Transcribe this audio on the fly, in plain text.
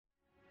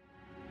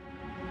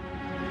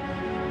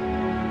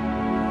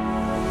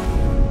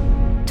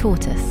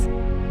Tortoise.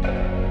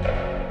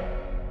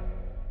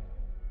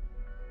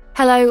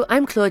 Hello,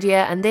 I'm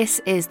Claudia, and this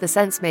is The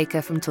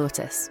Sensemaker from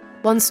Tortoise.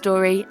 One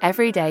story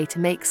every day to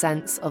make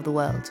sense of the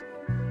world.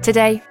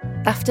 Today,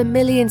 after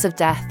millions of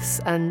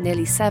deaths and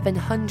nearly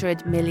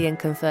 700 million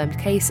confirmed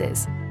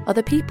cases, are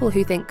the people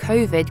who think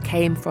COVID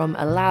came from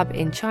a lab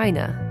in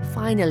China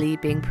finally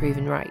being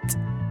proven right?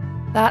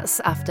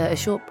 That's after a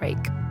short break.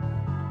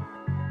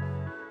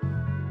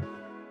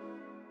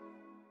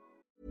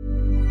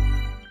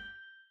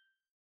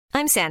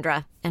 I'm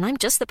Sandra, and I'm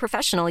just the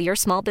professional your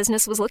small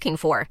business was looking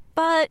for.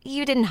 But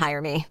you didn't hire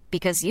me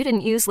because you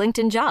didn't use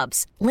LinkedIn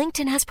Jobs.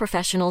 LinkedIn has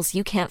professionals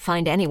you can't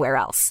find anywhere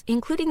else,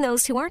 including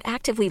those who aren't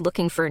actively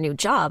looking for a new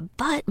job,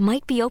 but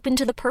might be open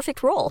to the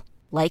perfect role,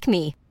 like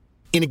me.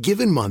 In a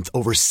given month,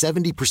 over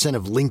 70%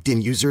 of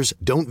LinkedIn users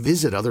don't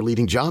visit other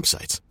leading job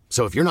sites.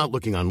 So if you're not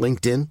looking on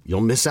LinkedIn,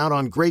 you'll miss out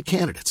on great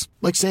candidates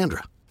like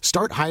Sandra.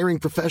 Start hiring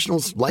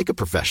professionals like a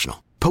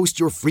professional. Post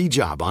your free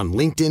job on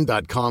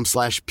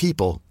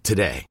linkedin.com/people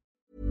today.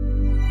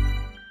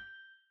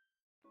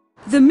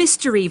 The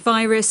mystery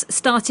virus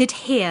started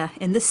here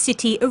in the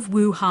city of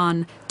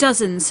Wuhan.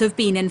 Dozens have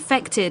been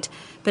infected,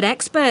 but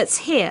experts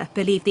here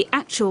believe the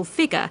actual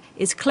figure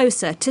is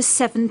closer to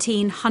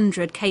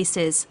 1,700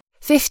 cases.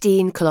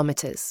 15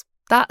 kilometres.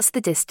 That's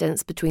the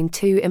distance between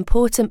two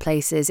important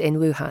places in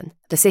Wuhan,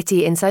 the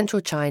city in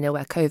central China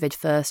where COVID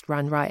first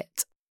ran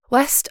riot.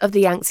 West of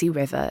the Yangtze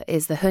River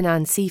is the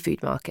Hunan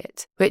Seafood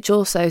Market, which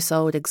also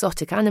sold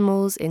exotic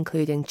animals,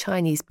 including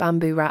Chinese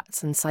bamboo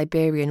rats and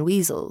Siberian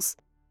weasels.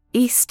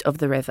 East of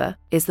the river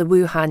is the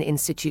Wuhan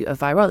Institute of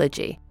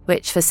Virology,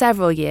 which for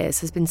several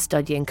years has been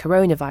studying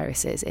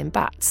coronaviruses in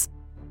bats.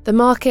 The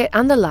market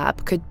and the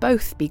lab could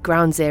both be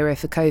ground zero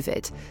for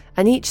COVID,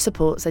 and each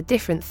supports a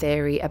different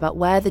theory about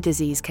where the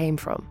disease came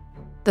from.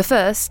 The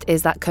first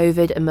is that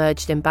COVID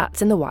emerged in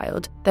bats in the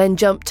wild, then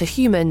jumped to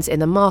humans in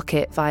the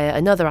market via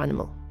another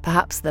animal,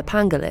 perhaps the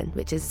pangolin,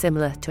 which is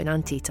similar to an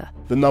anteater.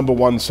 The number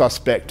one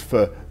suspect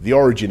for the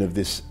origin of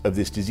this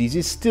disease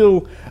is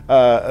still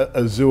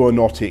a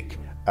zoonotic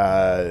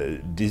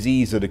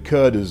disease that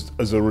occurred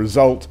as a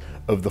result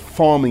of the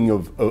farming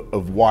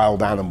of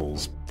wild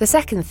animals. The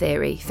second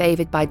theory,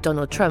 favoured by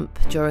Donald Trump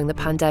during the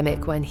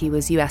pandemic when he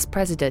was US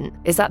president,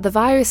 is that the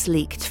virus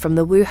leaked from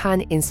the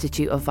Wuhan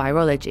Institute of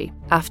Virology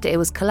after it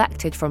was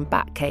collected from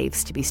bat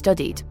caves to be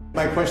studied.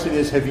 My question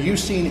is, have you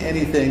seen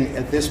anything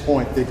at this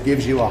point that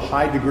gives you a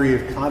high degree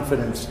of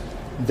confidence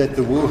that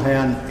the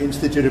Wuhan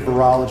Institute of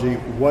Virology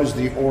was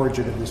the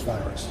origin of this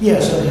virus?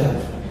 Yes,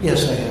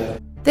 I have.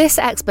 This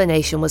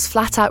explanation was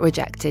flat out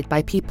rejected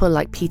by people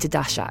like Peter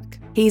Daszak.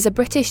 He's a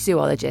British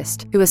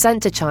zoologist who was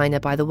sent to China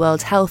by the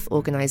World Health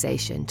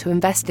Organization to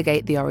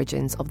investigate the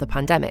origins of the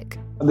pandemic.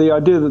 The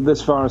idea that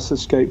this virus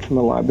escaped from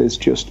a lab is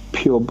just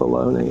pure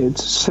baloney.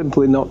 It's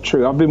simply not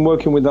true. I've been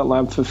working with that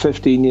lab for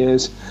 15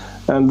 years,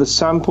 and the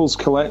samples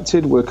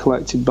collected were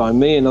collected by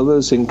me and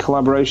others in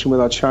collaboration with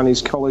our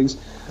Chinese colleagues.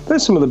 They're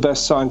some of the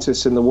best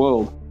scientists in the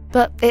world.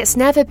 But it's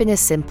never been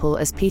as simple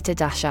as Peter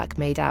Daszak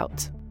made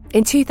out.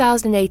 In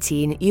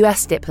 2018,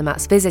 US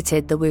diplomats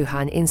visited the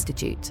Wuhan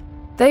Institute.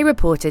 They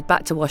reported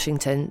back to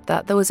Washington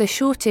that there was a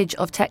shortage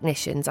of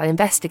technicians and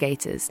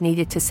investigators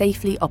needed to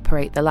safely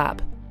operate the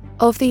lab.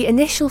 Of the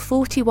initial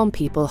 41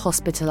 people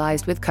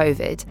hospitalised with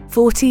COVID,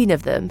 14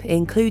 of them,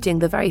 including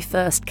the very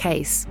first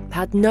case,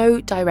 had no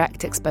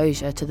direct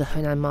exposure to the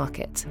Hunan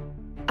market.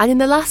 And in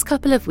the last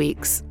couple of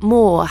weeks,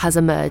 more has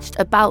emerged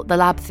about the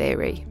lab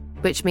theory,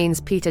 which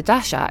means Peter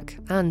Daszak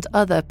and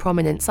other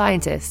prominent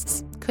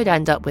scientists could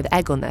end up with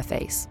egg on their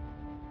face.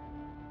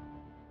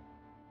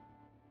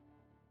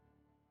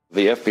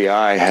 The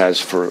FBI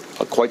has for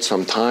quite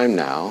some time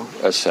now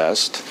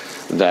assessed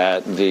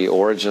that the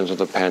origins of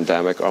the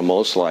pandemic are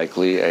most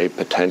likely a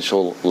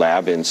potential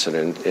lab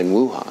incident in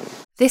Wuhan.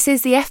 This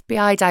is the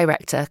FBI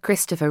Director,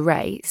 Christopher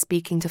Wray,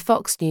 speaking to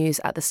Fox News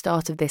at the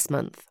start of this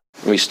month.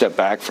 Let me step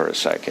back for a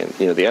second.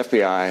 The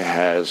FBI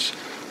has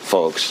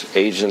folks,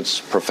 agents,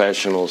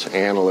 professionals,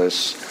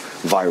 analysts,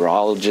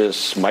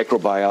 virologists,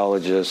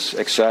 microbiologists,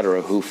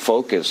 etc., who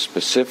focus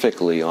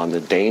specifically on the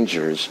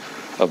dangers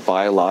of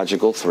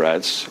biological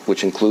threats,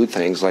 which include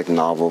things like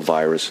novel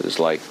viruses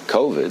like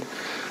COVID,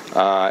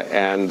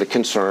 and the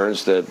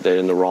concerns that they're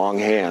in the wrong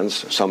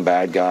hands, some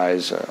bad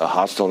guys, a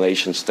hostile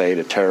nation state,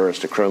 a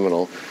terrorist, a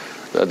criminal,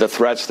 the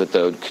threats that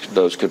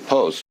those could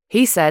pose.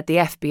 He said the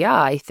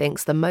FBI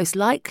thinks the most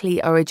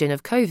likely origin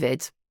of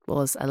COVID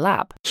was a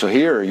lab. So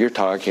here you're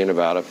talking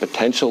about a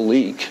potential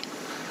leak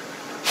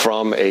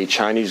from a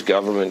Chinese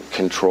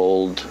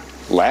government-controlled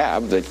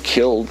lab that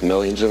killed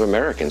millions of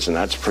Americans, and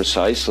that's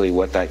precisely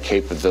what that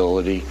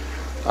capability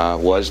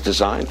was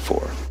designed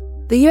for.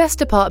 The US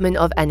Department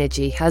of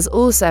Energy has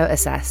also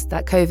assessed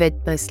that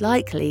COVID most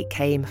likely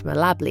came from a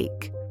lab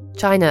leak.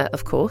 China,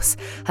 of course,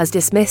 has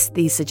dismissed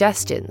these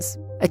suggestions.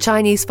 A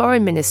Chinese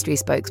Foreign Ministry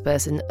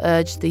spokesperson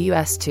urged the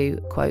US to,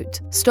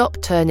 quote, stop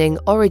turning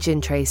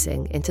origin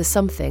tracing into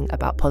something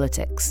about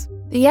politics.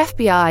 The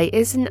FBI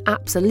isn't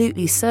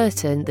absolutely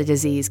certain the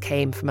disease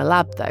came from a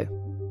lab, though.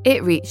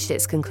 It reached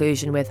its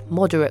conclusion with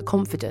moderate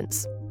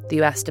confidence.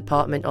 the US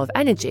Department of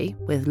Energy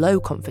with low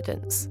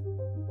confidence.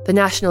 The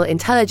National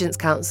Intelligence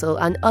Council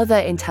and other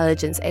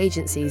intelligence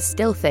agencies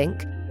still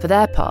think, for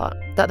their part,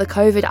 that the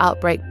COVID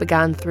outbreak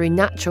began through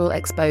natural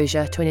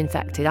exposure to an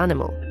infected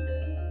animal.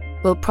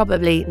 We'll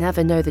probably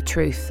never know the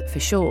truth for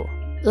sure.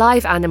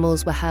 Live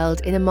animals were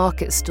held in a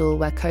market stall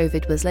where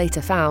COVID was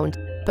later found,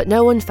 but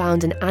no one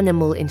found an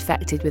animal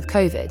infected with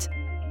COVID.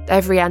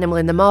 Every animal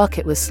in the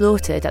market was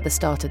slaughtered at the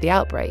start of the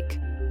outbreak.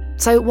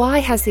 So why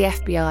has the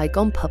FBI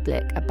gone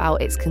public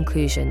about its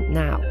conclusion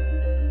now?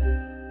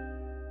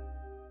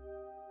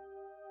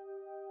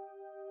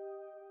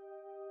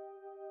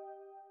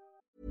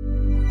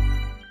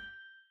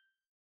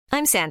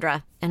 I'm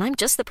Sandra, and I'm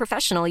just the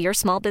professional your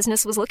small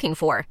business was looking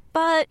for.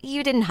 But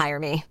you didn't hire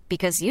me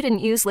because you didn't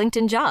use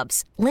LinkedIn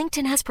Jobs.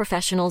 LinkedIn has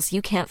professionals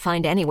you can't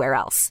find anywhere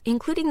else,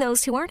 including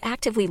those who aren't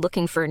actively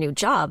looking for a new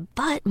job,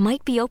 but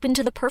might be open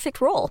to the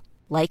perfect role,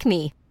 like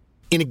me.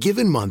 In a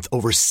given month,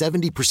 over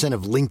 70%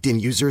 of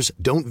LinkedIn users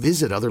don't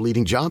visit other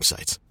leading job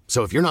sites.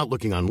 So if you're not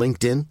looking on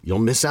LinkedIn, you'll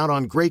miss out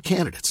on great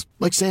candidates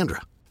like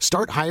Sandra.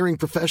 Start hiring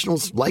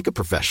professionals like a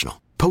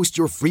professional. Post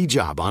your free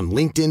job on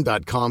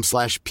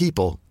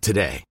linkedin.com/people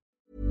today.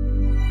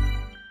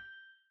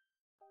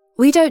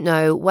 We don't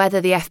know whether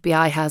the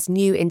FBI has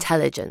new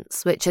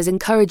intelligence, which has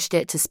encouraged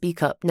it to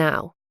speak up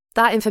now.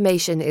 That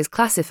information is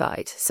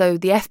classified, so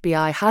the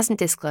FBI hasn't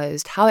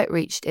disclosed how it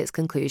reached its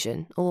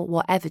conclusion or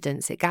what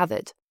evidence it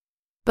gathered.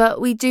 But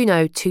we do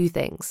know two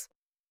things.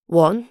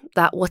 One,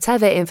 that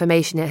whatever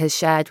information it has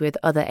shared with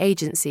other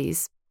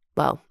agencies,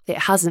 well, it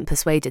hasn't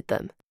persuaded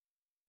them.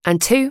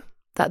 And two,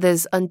 that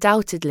there's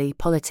undoubtedly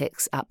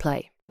politics at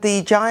play.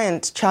 The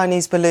giant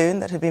Chinese balloon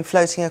that had been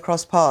floating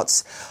across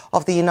parts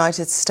of the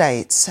United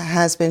States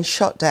has been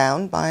shot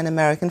down by an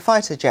American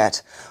fighter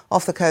jet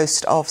off the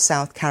coast of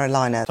South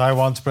Carolina.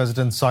 Taiwan's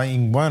President Tsai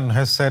Ing-wen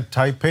has said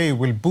Taipei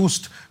will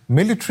boost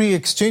military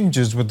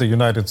exchanges with the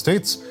United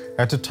States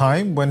at a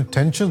time when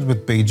tensions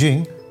with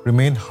Beijing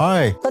remain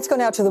high. Let's go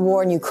now to the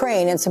war in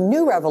Ukraine and some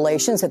new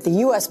revelations that the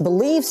U.S.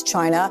 believes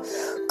China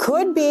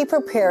could be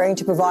preparing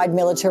to provide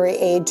military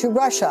aid to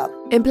Russia.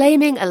 In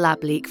blaming a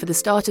lab leak for the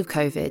start of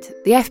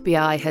COVID, the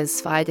FBI has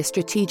fired a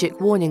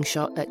strategic warning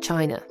shot at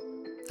China,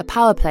 a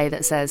power play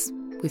that says,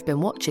 "We've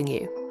been watching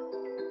you."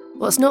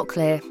 What's not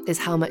clear is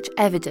how much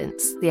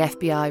evidence the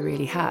FBI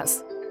really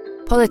has.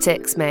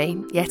 Politics may,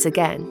 yet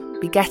again,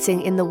 be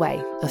getting in the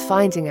way of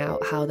finding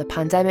out how the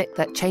pandemic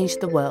that changed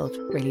the world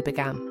really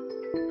began.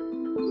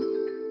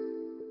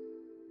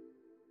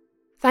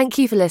 Thank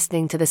you for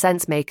listening to The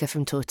Sense Maker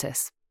from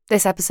Tortoise.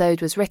 This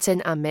episode was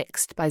written and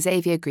mixed by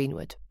Xavier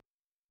Greenwood.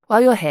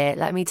 While you're here,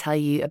 let me tell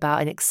you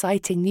about an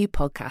exciting new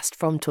podcast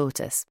from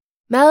Tortoise.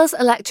 Mel's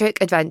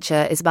Electric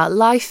Adventure is about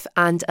life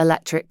and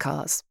electric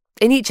cars.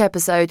 In each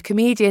episode,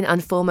 comedian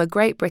and former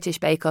Great British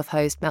Bake Off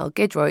host Mel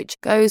Giedroyc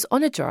goes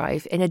on a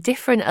drive in a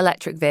different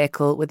electric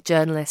vehicle with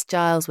journalist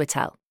Giles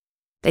Whittell.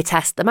 They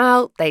test them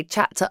out, they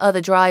chat to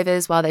other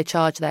drivers while they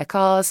charge their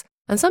cars,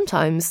 and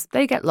sometimes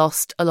they get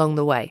lost along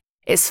the way.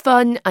 It's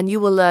fun and you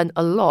will learn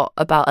a lot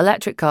about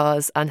electric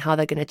cars and how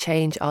they're going to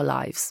change our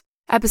lives.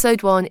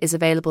 Episode 1 is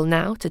available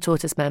now to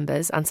Tortoise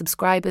members and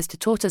subscribers to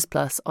Tortoise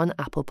Plus on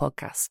Apple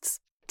Podcasts.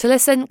 To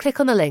listen,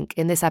 click on the link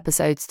in this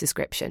episode's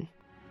description.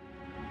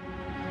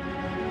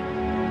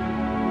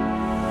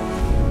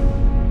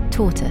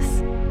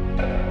 Tortoise.